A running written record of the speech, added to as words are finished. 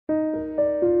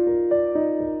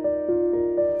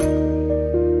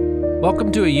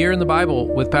Welcome to A Year in the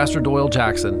Bible with Pastor Doyle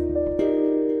Jackson.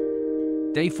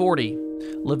 Day 40,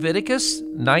 Leviticus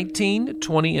 19,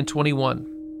 20, and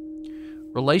 21.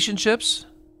 Relationships,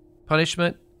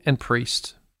 punishment, and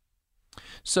priest.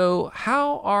 So,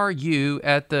 how are you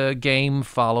at the game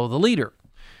Follow the Leader?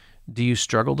 Do you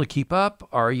struggle to keep up?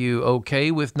 Are you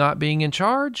okay with not being in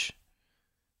charge?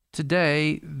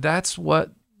 Today, that's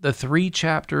what the 3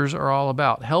 chapters are all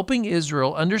about, helping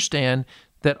Israel understand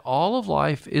that all of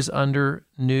life is under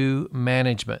new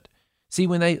management. See,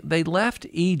 when they left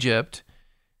Egypt,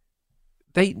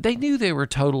 they knew they were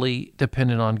totally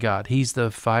dependent on God. He's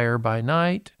the fire by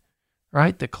night,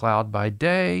 right? The cloud by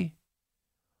day.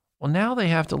 Well, now they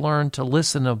have to learn to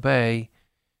listen and obey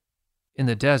in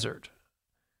the desert.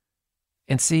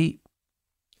 And see,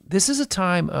 this is a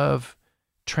time of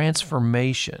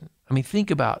transformation. I mean, think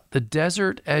about the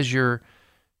desert as your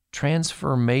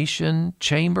transformation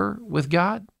chamber with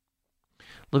God.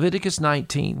 Leviticus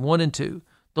 19, 1 and 2.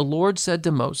 The Lord said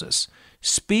to Moses,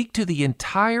 "Speak to the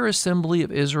entire assembly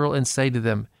of Israel and say to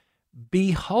them,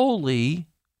 Be holy,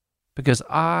 because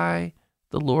I,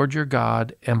 the Lord your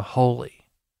God, am holy."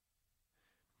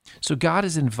 So God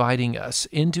is inviting us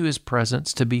into His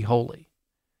presence to be holy.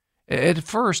 At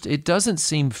first, it doesn't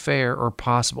seem fair or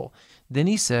possible. Then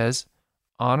He says,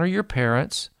 honor your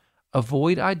parents,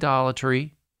 avoid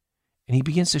idolatry, and He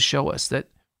begins to show us that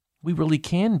we really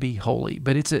can be holy,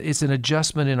 but it's an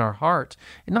adjustment in our heart,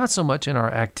 and not so much in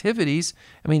our activities.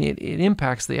 I mean, it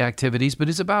impacts the activities, but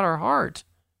it's about our heart.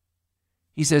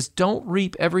 He says, don't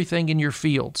reap everything in your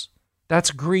fields.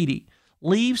 That's greedy.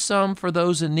 Leave some for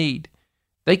those in need.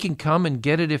 They can come and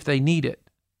get it if they need it.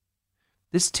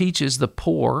 This teaches the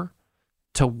poor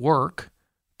to work,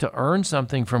 to earn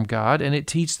something from God, and it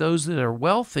teaches those that are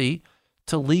wealthy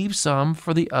to leave some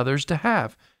for the others to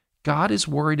have. God is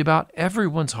worried about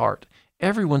everyone's heart,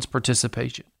 everyone's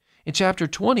participation. In chapter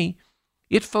 20,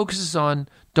 it focuses on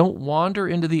don't wander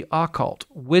into the occult,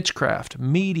 witchcraft,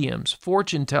 mediums,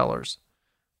 fortune tellers.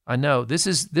 I know, this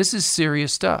is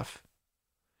serious stuff.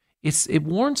 It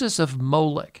warns us of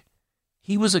Molech.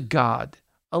 He was a god,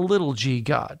 a little g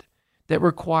god, that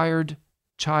required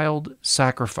child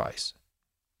sacrifice.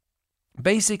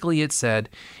 Basically, it said,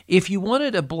 if you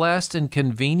wanted a blessed and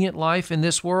convenient life in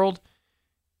this world,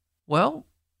 well,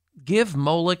 give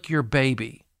Molech your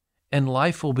baby, and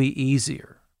life will be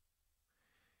easier.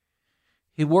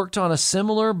 He worked on a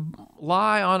similar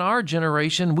lie on our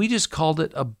generation. We just called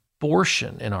it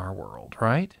abortion in our world,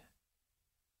 right?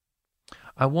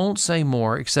 I won't say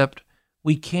more, except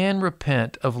we can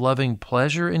repent of loving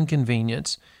pleasure and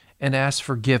convenience and ask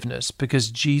forgiveness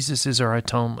because Jesus is our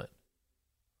atonement.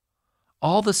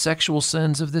 All the sexual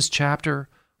sins of this chapter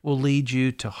will lead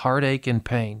you to heartache and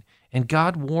pain. And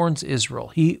God warns Israel.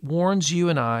 He warns you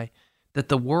and I that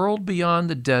the world beyond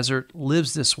the desert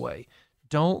lives this way.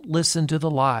 Don't listen to the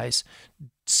lies.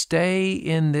 Stay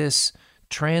in this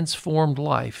transformed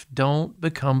life. Don't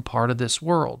become part of this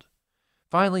world.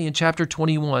 Finally, in chapter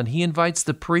 21, he invites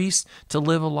the priests to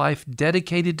live a life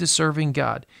dedicated to serving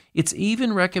God. It's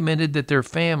even recommended that their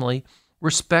family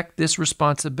respect this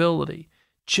responsibility.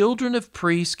 Children of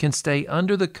priests can stay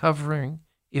under the covering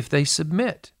if they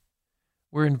submit.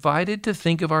 We're invited to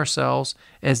think of ourselves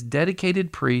as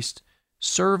dedicated priests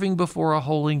serving before a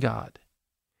holy God.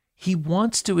 He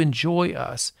wants to enjoy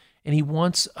us, and He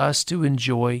wants us to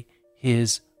enjoy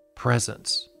His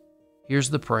presence.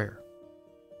 Here's the prayer.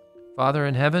 Father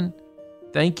in heaven,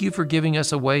 thank You for giving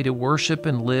us a way to worship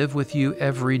and live with You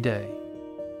every day.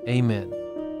 Amen.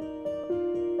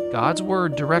 God's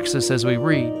Word directs us as we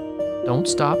read. Don't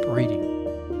stop reading.